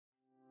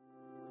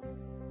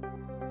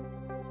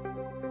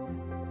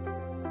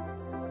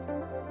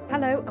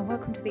Hello and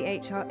welcome to the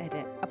HR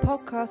Edit, a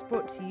podcast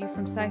brought to you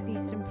from South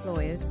East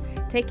employers,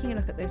 taking a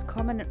look at those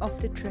common and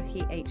often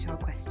tricky HR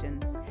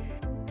questions.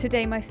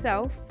 Today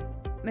myself,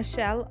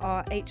 Michelle,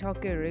 our HR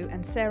guru,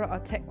 and Sarah, our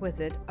tech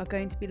wizard, are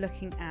going to be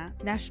looking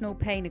at national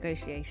pay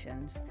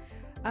negotiations.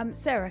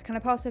 Sarah, can I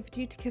pass over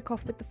to you to kick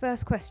off with the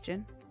first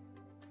question?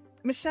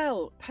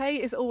 Michelle, pay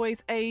is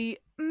always a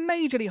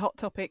majorly hot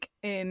topic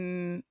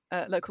in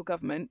local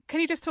government.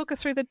 Can you just talk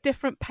us through the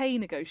different pay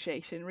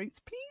negotiation routes,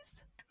 please?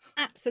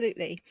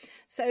 Absolutely.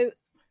 So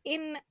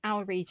in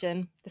our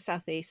region, the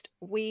South East,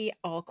 we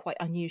are quite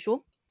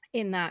unusual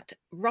in that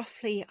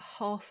roughly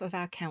half of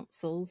our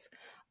councils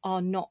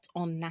are not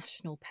on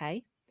national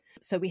pay.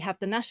 So we have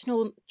the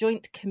National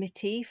Joint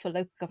Committee for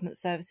Local Government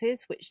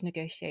Services, which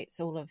negotiates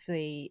all of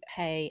the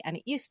pay, and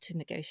it used to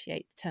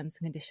negotiate terms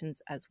and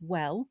conditions as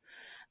well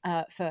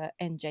for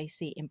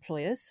NJC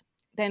employers.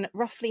 Then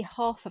roughly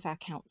half of our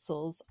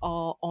councils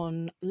are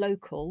on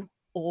local,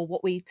 or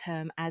what we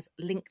term as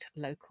linked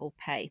local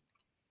pay.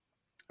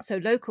 So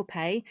local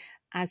pay,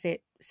 as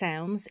it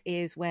sounds,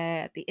 is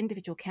where the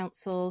individual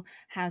council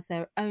has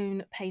their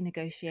own pay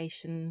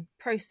negotiation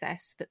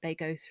process that they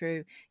go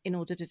through in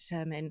order to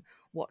determine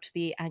what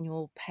the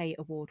annual pay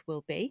award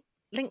will be.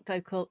 Linked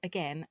Local,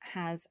 again,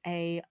 has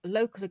a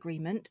local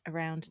agreement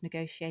around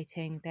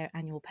negotiating their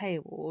annual pay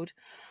award,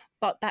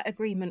 but that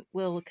agreement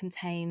will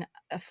contain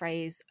a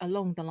phrase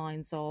along the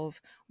lines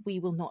of, we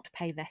will not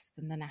pay less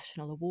than the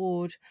national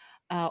award,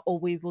 or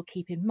we will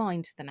keep in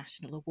mind the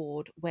national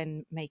award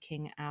when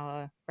making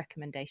our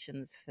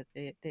recommendations for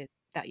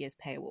that year's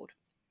pay award.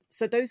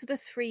 So those are the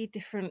three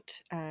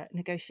different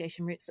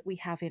negotiation routes that we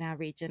have in our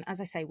region. As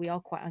I say, we are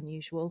quite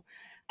unusual.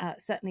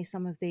 Certainly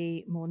some of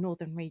the more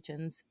northern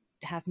regions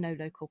have no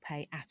local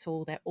pay at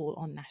all. They're all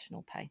on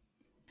national pay.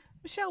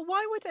 Michelle,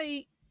 why would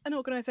an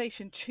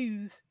organisation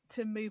choose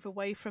to move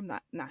away from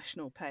that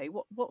national pay?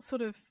 What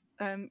sort of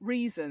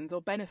reasons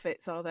or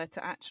benefits are there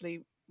to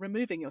actually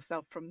removing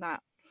yourself from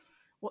that,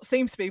 what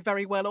seems to be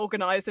very well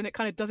organised and it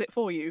kind of does it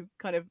for you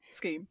kind of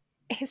scheme?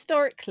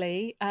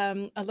 Historically,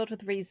 a lot of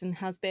the reason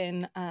has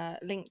been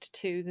linked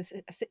to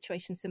a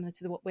situation similar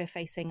to what we're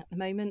facing at the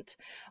moment,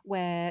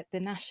 where the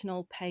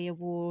national pay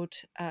award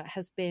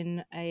has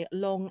been a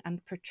long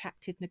and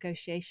protracted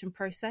negotiation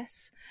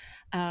process.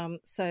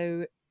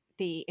 So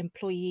the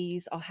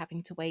employees are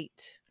having to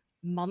wait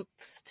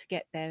months to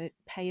get their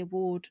pay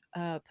award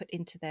put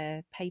into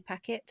their pay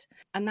packet.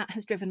 And that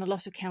has driven a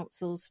lot of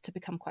councils to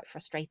become quite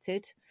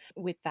frustrated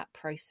with that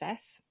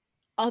process.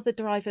 Other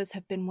drivers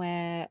have been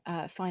where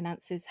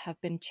finances have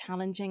been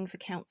challenging for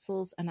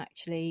councils, and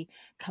actually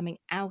coming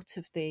out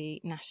of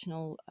the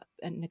national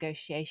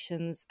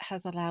negotiations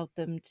has allowed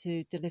them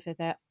to deliver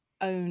their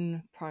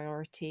own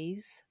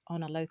priorities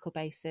on a local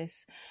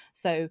basis.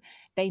 So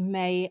they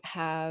may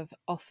have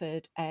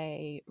offered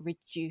a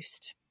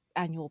reduced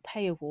annual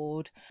pay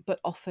award, but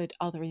offered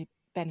other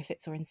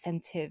benefits or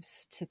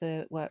incentives to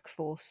the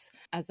workforce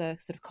as a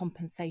sort of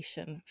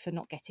compensation for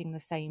not getting the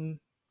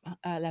same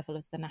level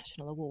as the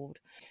national award.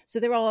 So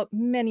there are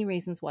many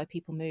reasons why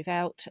people move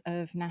out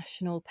of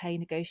national pay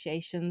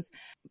negotiations,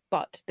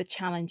 but the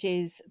challenge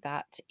is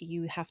that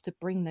you have to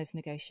bring those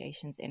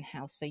negotiations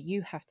in-house. So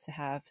you have to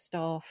have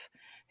staff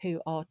who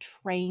are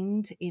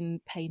trained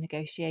in pay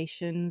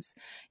negotiations.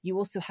 You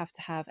also have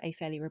to have a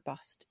fairly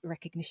robust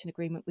recognition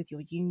agreement with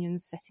your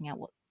unions, setting out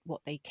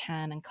what they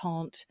can and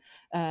can't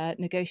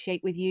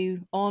negotiate with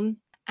you on.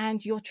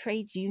 And your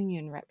trade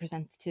union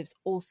representatives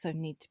also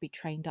need to be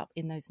trained up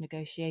in those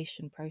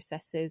negotiation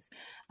processes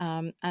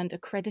and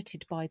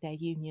accredited by their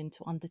union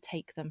to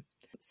undertake them.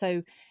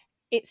 So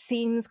it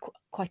seems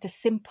quite a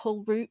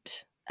simple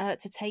route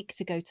to take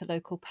to go to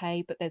local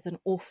pay, but there's an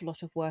awful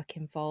lot of work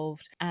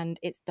involved, and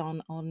it's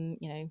done on,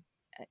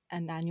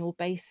 an annual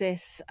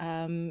basis.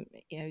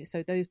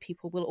 So those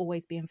people will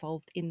always be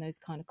involved in those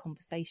kind of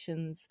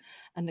conversations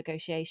and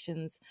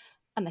negotiations,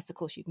 unless, of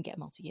course, you can get a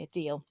multi-year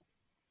deal.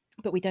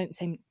 But we don't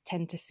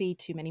tend to see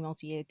too many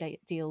multi-year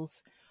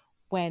deals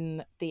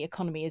when the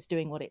economy is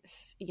doing what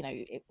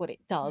it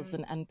does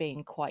and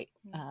being quite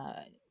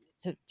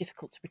sort of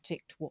difficult to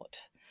predict what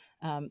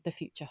the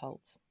future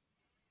holds.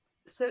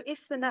 So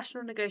if the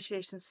national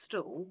negotiations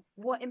stall,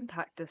 what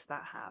impact does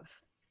that have?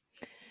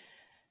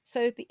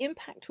 So the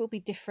impact will be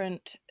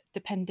different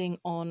depending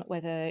on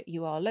whether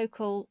you are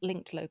local,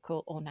 linked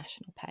local, or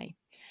national pay.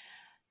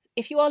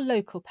 If you are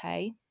local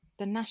pay,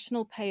 the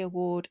national pay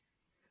award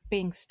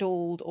being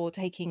stalled or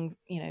taking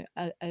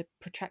a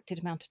protracted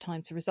amount of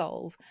time to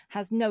resolve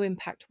has no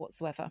impact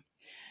whatsoever.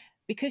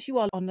 Because you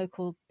are on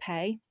local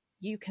pay,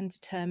 you can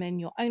determine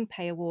your own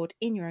pay award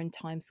in your own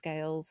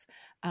timescales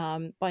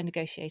by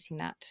negotiating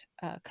that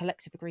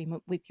collective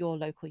agreement with your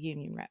local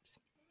union reps.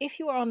 If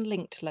you are on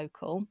linked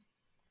local,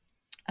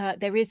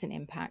 there is an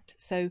impact.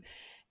 So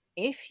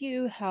if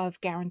you have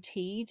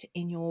guaranteed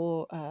in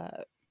your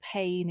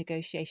pay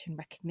negotiation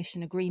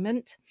recognition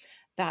agreement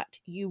that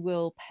you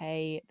will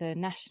pay the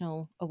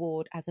national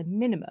award as a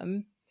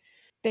minimum,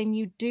 then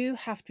you do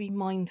have to be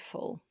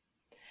mindful.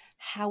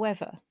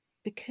 However,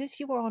 because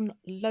you are on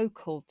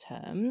local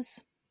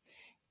terms,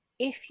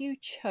 if you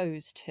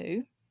chose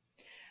to,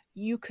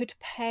 you could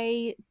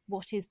pay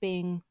what is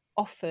being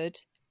offered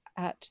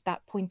at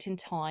that point in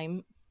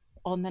time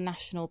on the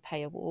National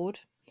Pay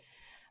Award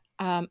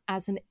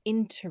as an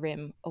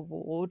interim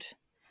award,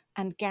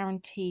 and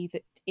guarantee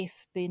that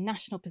if the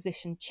national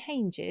position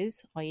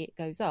changes, i.e. it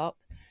goes up,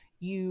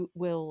 you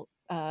will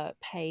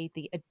pay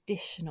the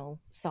additional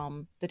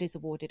sum that is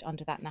awarded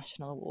under that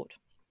national award.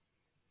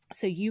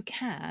 So you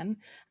can,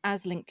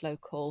 as linked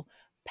local,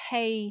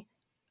 pay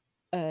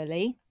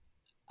early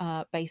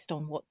based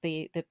on what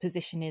the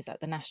position is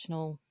at the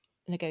national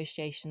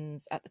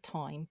negotiations at the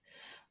time,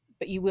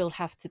 but you will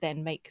have to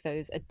then make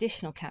those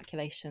additional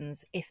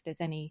calculations if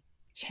there's any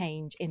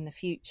change in the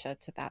future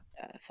to that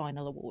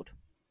final award.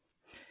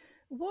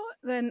 What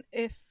then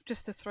if,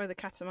 just to throw the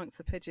cat amongst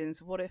the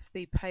pigeons, what if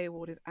the pay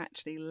award is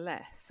actually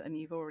less and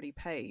you've already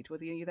paid?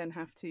 Will you then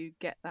have to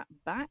get that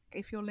back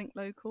if you're linked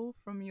local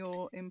from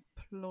your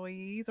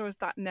employees, or has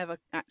that never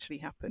actually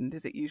happened?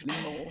 Is it usually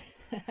more?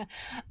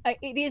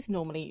 It is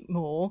normally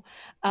more,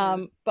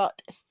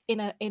 but in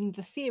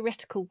the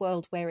theoretical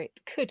world where it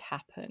could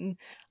happen,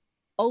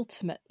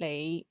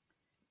 ultimately,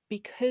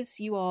 because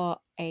you are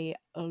a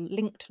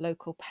linked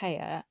local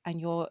payer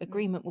and your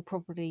agreement will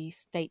probably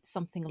state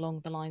something along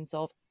the lines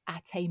of,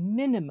 at a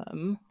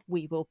minimum,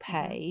 we will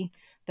pay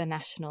the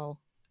national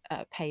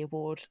pay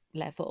award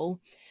level,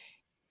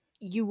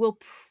 you will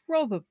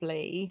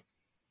probably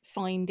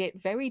find it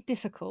very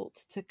difficult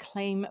to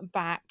claim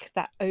back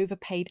that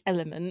overpaid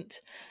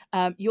element.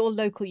 Your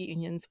local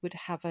unions would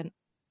have an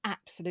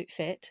absolute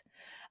fit.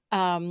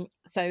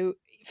 So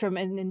from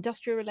an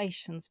industrial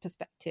relations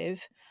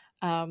perspective,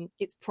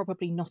 it's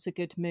probably not a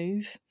good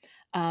move.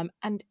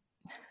 And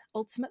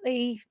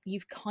ultimately,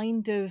 you've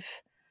kind of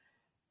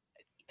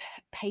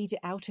paid it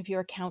out of your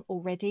account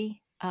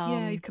already.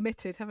 You've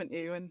committed, haven't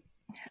you? And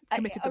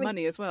committed the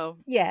money as well.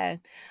 Yeah.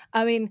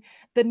 I mean,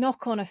 the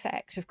knock-on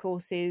effect, of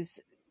course, is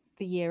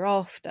the year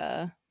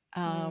after,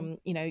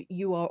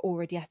 you are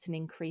already at an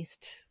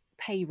increased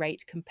pay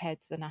rate compared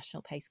to the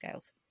national pay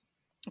scales.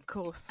 Of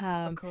course.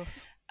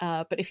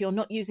 But if you're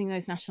not using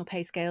those national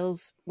pay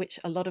scales, which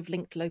a lot of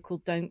linked local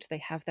don't, they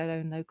have their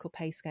own local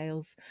pay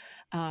scales,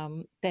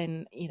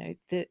 then,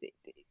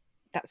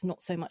 that's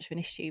not so much of an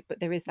issue. But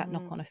there is that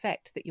knock-on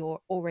effect that you're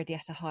already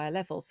at a higher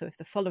level. So if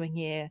the following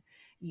year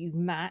you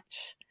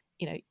match,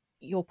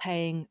 you're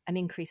paying an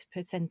increased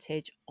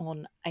percentage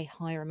on a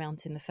higher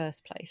amount in the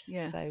first place.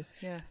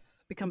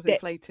 Yes. Becomes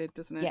inflated,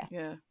 doesn't it?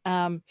 Yeah.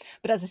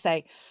 But as I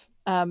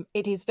say,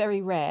 it is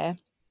very rare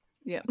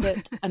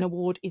that an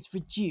award is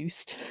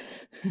reduced.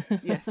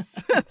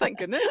 Yes, thank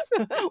goodness.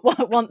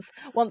 once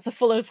a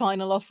full and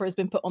final offer has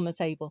been put on the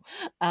table,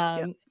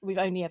 we've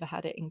only ever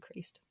had it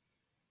increased.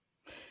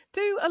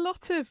 Do a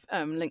lot of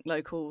linked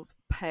locals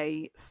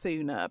pay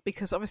sooner?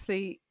 Because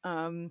obviously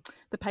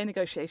the pay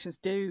negotiations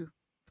do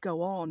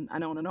go on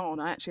and on and on.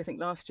 I actually think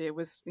last year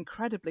was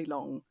incredibly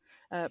long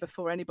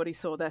before anybody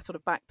saw their sort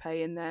of back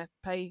pay in their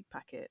pay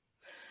packet.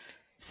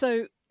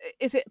 So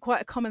is it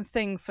quite a common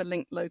thing for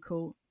linked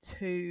local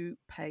to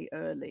pay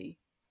early?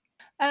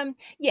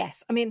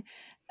 Yes. I mean,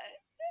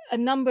 a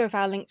number of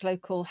our linked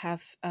local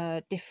have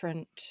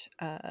different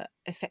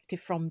effective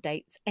from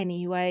dates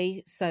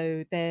anyway.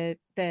 So their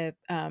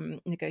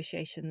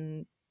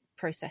negotiation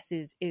process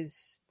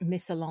is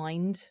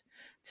misaligned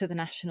to the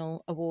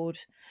national award.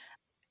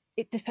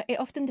 It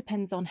often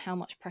depends on how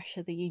much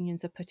pressure the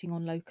unions are putting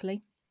on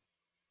locally.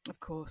 Of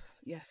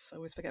course, yes. I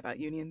always forget about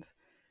unions.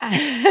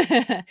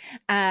 And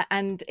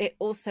it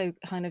also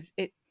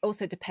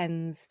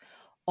depends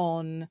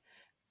on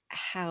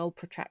how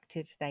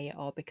protracted they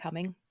are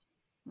becoming.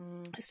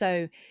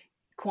 So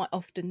quite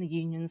often the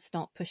unions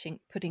start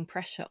putting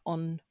pressure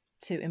on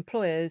to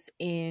employers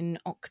in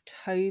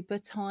October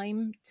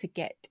time to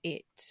get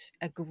it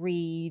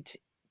agreed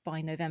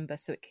by November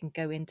so it can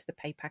go into the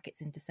pay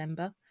packets in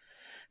December,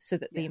 so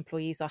that the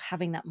employees are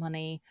having that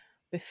money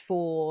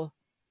before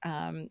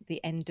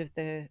the end of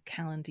the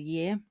calendar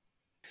year.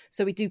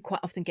 So we do quite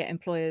often get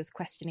employers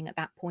questioning at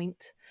that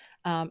point.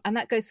 And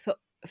that goes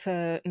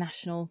for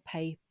national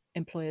pay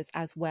employers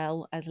as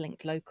well as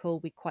linked local.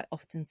 We quite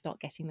often start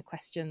getting the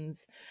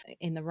questions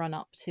in the run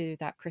up to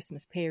that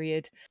Christmas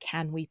period.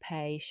 Can we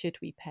pay? Should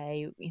we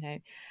pay?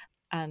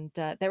 And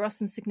there are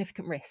some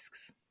significant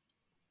risks.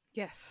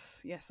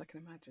 Yes, I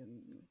can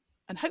imagine.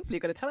 And hopefully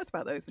you're going to tell us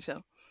about those,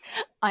 Michelle.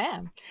 I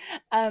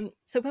am.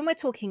 So when we're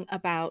talking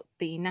about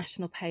the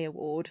National Pay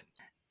Award,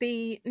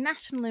 the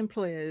national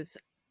employers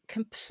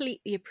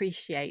completely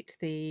appreciate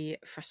the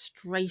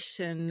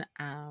frustration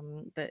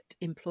that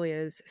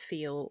employers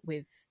feel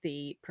with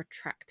the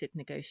protracted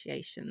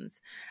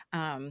negotiations.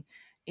 The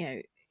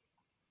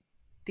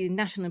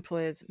national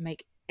employers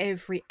make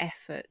every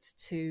effort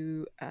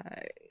to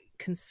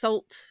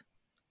consult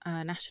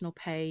national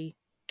pay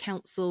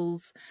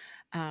councils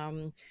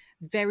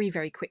very,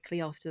 very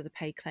quickly after the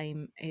pay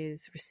claim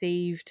is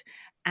received,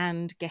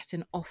 and get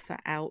an offer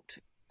out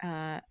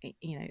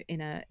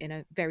in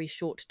a very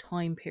short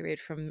time period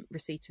from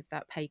receipt of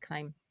that pay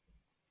claim.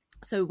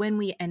 So when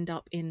we end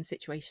up in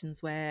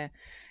situations where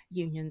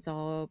unions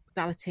are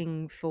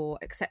balloting for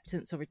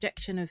acceptance or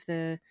rejection of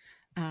the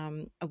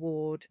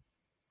award,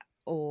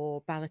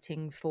 or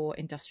balloting for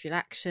industrial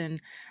action,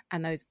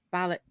 and those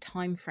ballot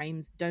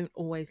timeframes don't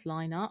always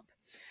line up.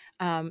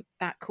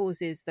 That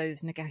causes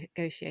those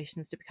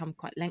negotiations to become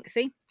quite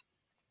lengthy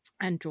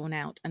and drawn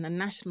out, and the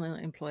national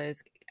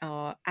employers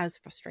are as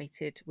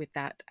frustrated with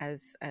that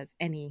as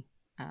any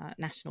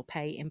national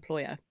pay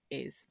employer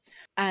is.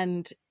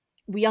 And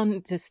we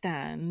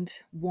understand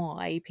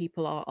why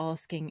people are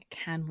asking,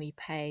 can we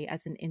pay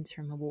as an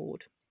interim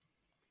award?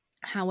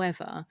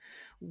 However,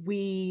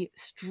 we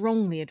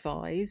strongly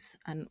advise,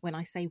 and when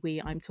I say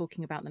we, I'm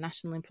talking about the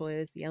national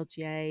employers, the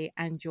LGA,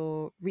 and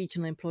your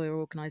regional employer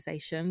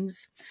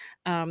organisations,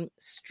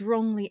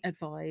 strongly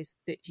advise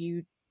that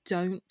you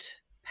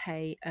don't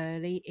pay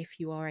early if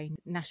you are a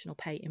national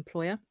pay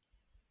employer.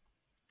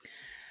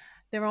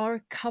 There are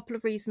a couple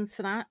of reasons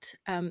for that.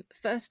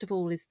 First of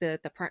all is the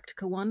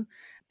practical one.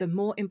 The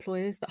more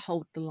employers that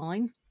hold the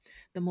line,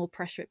 the more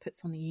pressure it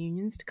puts on the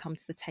unions to come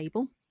to the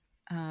table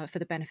for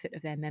the benefit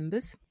of their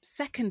members.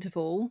 Second of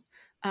all,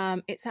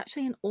 it's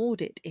actually an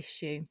audit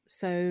issue.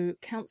 So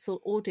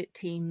council audit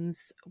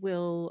teams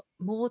will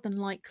more than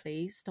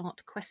likely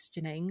start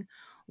questioning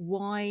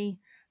why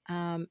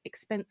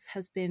expense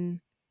has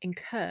been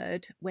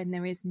incurred when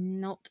there is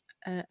not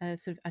a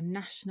sort of a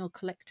national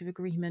collective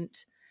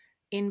agreement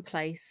in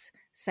place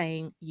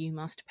saying you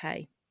must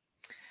pay.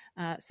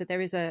 So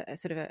there is a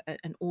sort of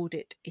an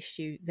audit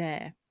issue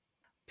there.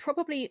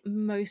 Probably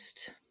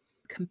most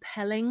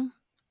compelling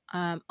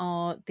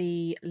are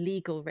the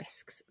legal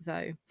risks,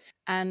 though.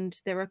 And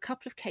there are a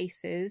couple of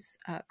cases,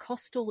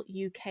 Coastal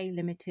UK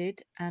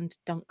Limited and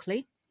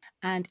Dunkley,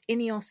 and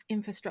Ineos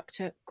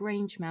Infrastructure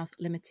Grangemouth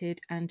Limited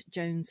and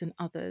Jones and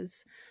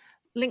others.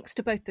 Links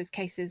to both those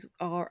cases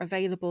are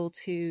available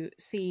to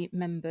see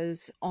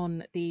members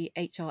on the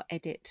HR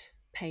Edit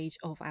page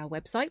of our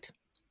website.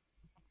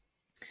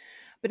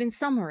 But in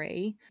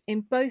summary,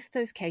 in both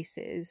those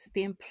cases,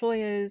 the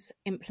employers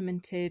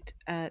implemented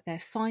their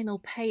final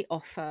pay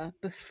offer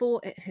before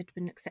it had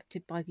been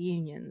accepted by the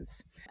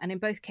unions. And in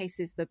both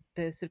cases, the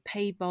sort of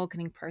pay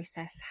bargaining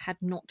process had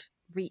not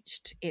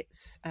reached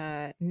its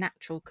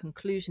natural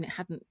conclusion. It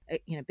hadn't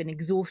been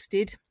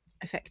exhausted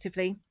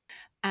effectively.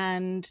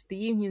 And the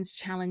unions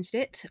challenged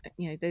it,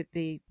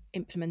 the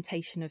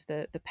implementation of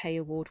the pay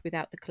award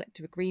without the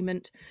collective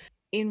agreement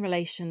in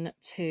relation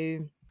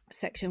to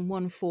Section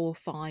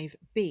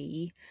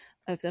 145B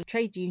of the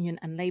Trade Union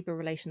and Labour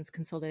Relations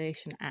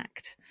Consolidation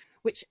Act,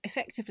 which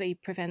effectively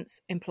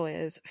prevents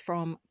employers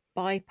from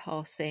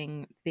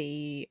bypassing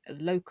the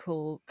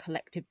local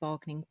collective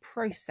bargaining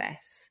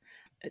process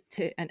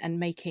and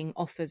making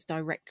offers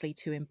directly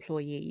to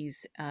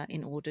employees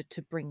in order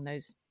to bring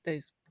those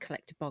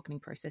collective bargaining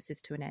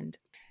processes to an end.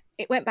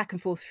 It went back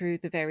and forth through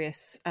the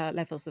various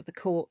levels of the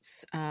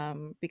courts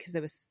because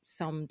there was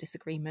some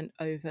disagreement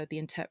over the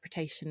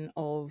interpretation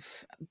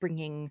of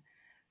bringing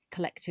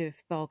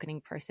collective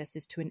bargaining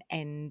processes to an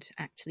end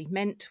actually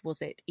meant.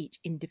 Was it each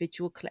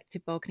individual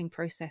collective bargaining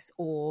process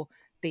or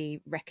the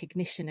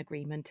recognition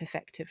agreement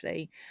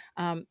effectively?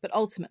 But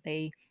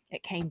ultimately,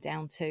 it came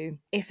down to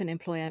if an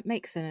employer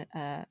makes an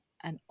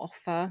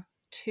offer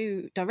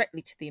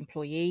directly to the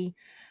employee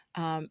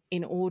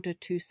in order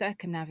to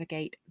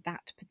circumnavigate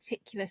that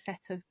particular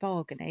set of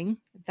bargaining,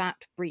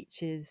 that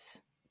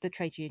breaches the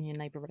Trade Union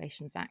Labour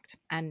Relations Act,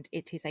 and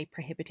it is a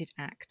prohibited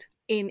act.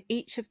 In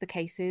each of the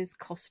cases,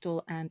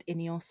 Coastal and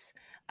Ineos,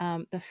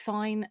 the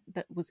fine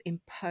that was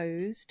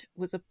imposed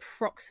was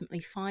approximately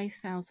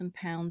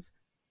 £5,000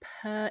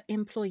 per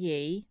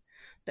employee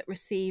that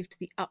received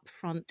the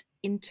upfront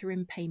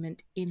interim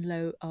payment in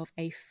lieu of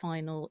a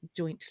final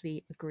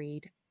jointly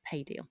agreed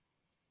pay deal.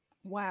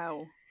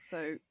 Wow.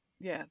 So,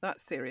 yeah,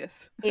 that's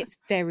serious. It's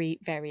very,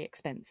 very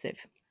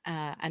expensive.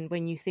 And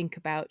when you think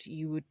about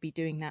you would be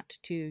doing that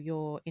to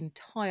your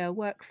entire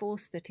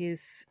workforce that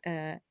is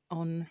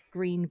on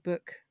Green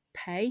Book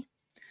pay,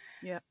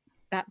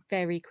 that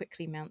very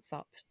quickly mounts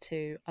up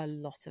to a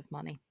lot of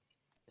money.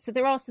 So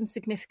there are some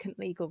significant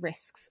legal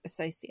risks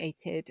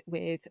associated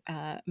with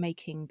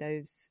making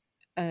those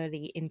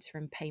early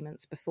interim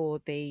payments before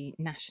the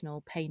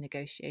national pay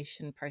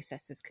negotiation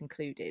process is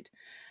concluded.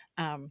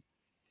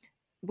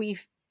 We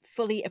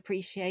fully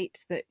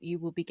appreciate that you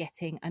will be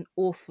getting an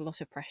awful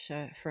lot of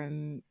pressure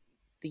from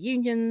the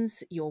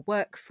unions, your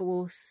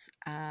workforce,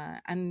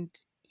 and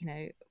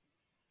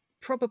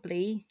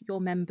probably your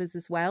members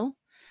as well,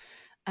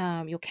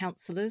 your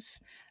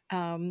councillors.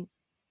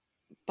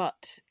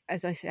 But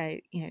as I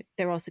say,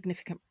 there are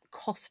significant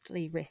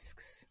costly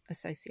risks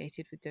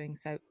associated with doing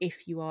so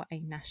if you are a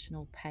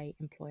national pay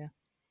employer.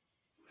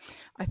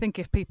 I think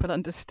if people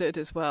understood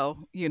as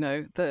well,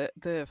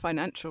 the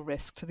financial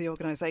risk to the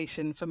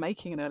organisation for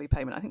making an early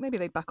payment, I think maybe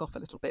they'd back off a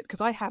little bit, because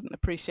I hadn't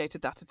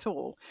appreciated that at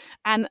all.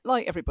 And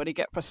like everybody,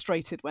 get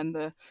frustrated when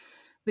the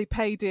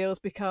pay deals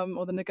become,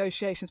 or the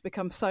negotiations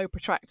become so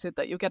protracted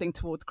that you're getting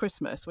towards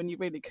Christmas when you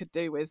really could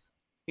do with,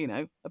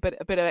 a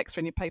bit of extra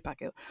in your pay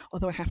packet.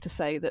 Although I have to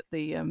say that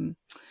the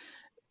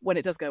when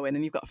it does go in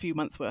and you've got a few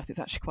months worth, it's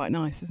actually quite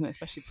nice, isn't it?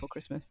 Especially before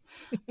Christmas.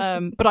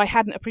 But I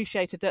hadn't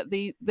appreciated that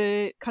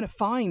the kind of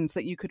fines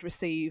that you could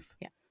receive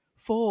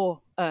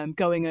for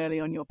going early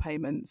on your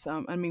payments.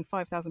 I mean,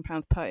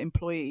 £5,000 per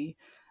employee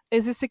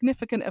is a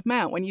significant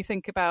amount when you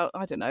think about,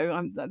 I don't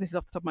know, this is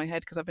off the top of my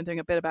head because I've been doing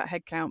a bit about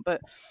headcount,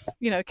 but,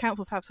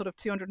 councils have sort of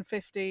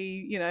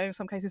 250, in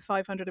some cases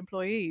 500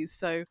 employees.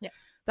 So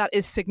that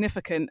is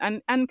significant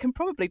and can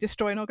probably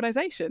destroy an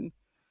organisation.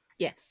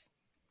 Yes.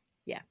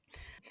 Yeah.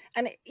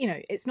 And,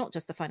 it's not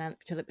just the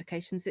financial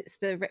implications, it's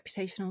the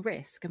reputational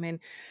risk. I mean,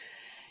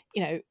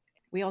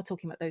 we are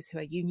talking about those who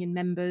are union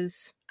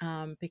members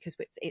because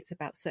it's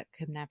about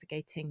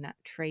circumnavigating that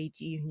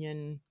trade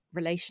union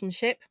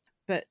relationship.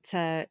 But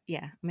I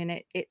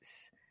mean,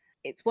 it's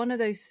one of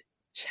those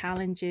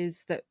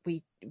challenges that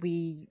we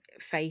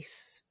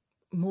face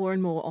more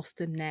and more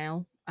often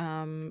now,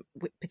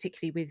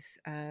 particularly with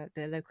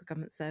the local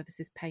government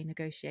services pay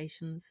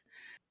negotiations.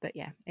 But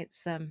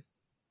it's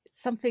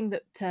something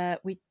that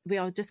we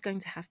are just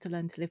going to have to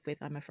learn to live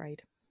with, I'm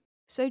afraid.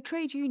 So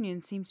trade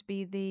unions seem to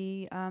be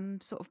the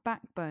sort of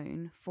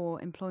backbone for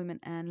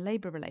employment and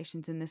labour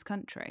relations in this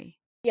country.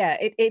 Yeah,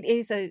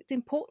 it's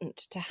important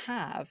to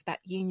have that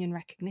union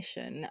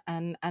recognition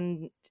and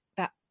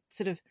that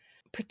sort of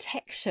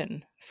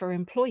protection for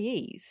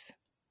employees.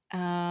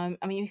 I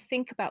mean, you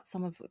think about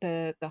some of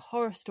the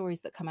horror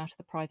stories that come out of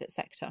the private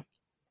sector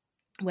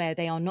where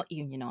they are not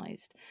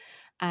unionised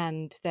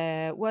and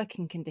their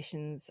working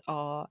conditions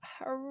are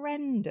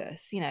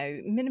horrendous,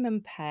 minimum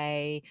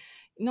pay,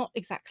 not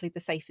exactly the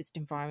safest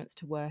environments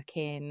to work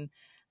in,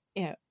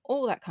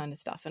 all that kind of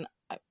stuff. And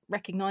I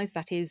recognise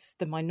that is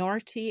the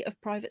minority of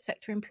private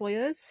sector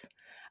employers.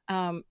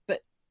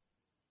 But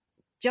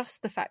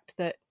just the fact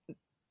that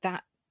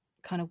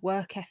kind of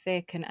work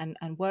ethic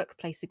and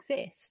workplace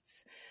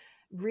exists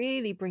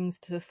really brings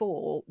to the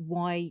fore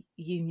why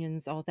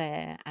unions are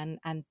there and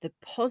the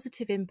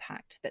positive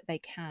impact that they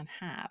can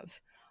have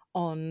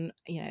on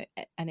an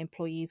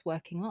employee's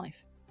working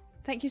life.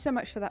 Thank you so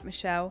much for that,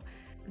 Michelle.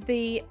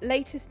 The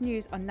latest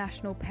news on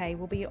national pay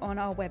will be on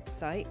our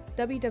website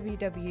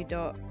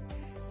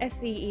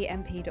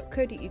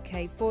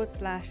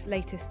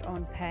www.seemp.co.uk/latest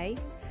on pay,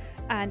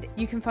 and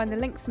you can find the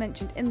links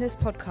mentioned in this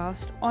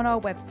podcast on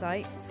our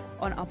website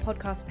on our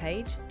podcast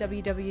page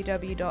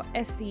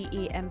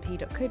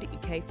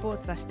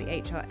www.seemp.co.uk/the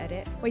HR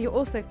edit, where you'll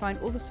also find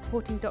all the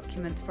supporting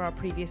documents for our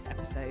previous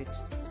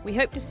episodes. We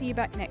hope to see you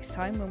back next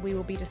time when we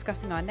will be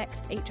discussing our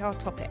next HR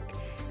topic.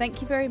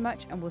 Thank you very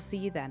much, and we'll see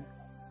you then.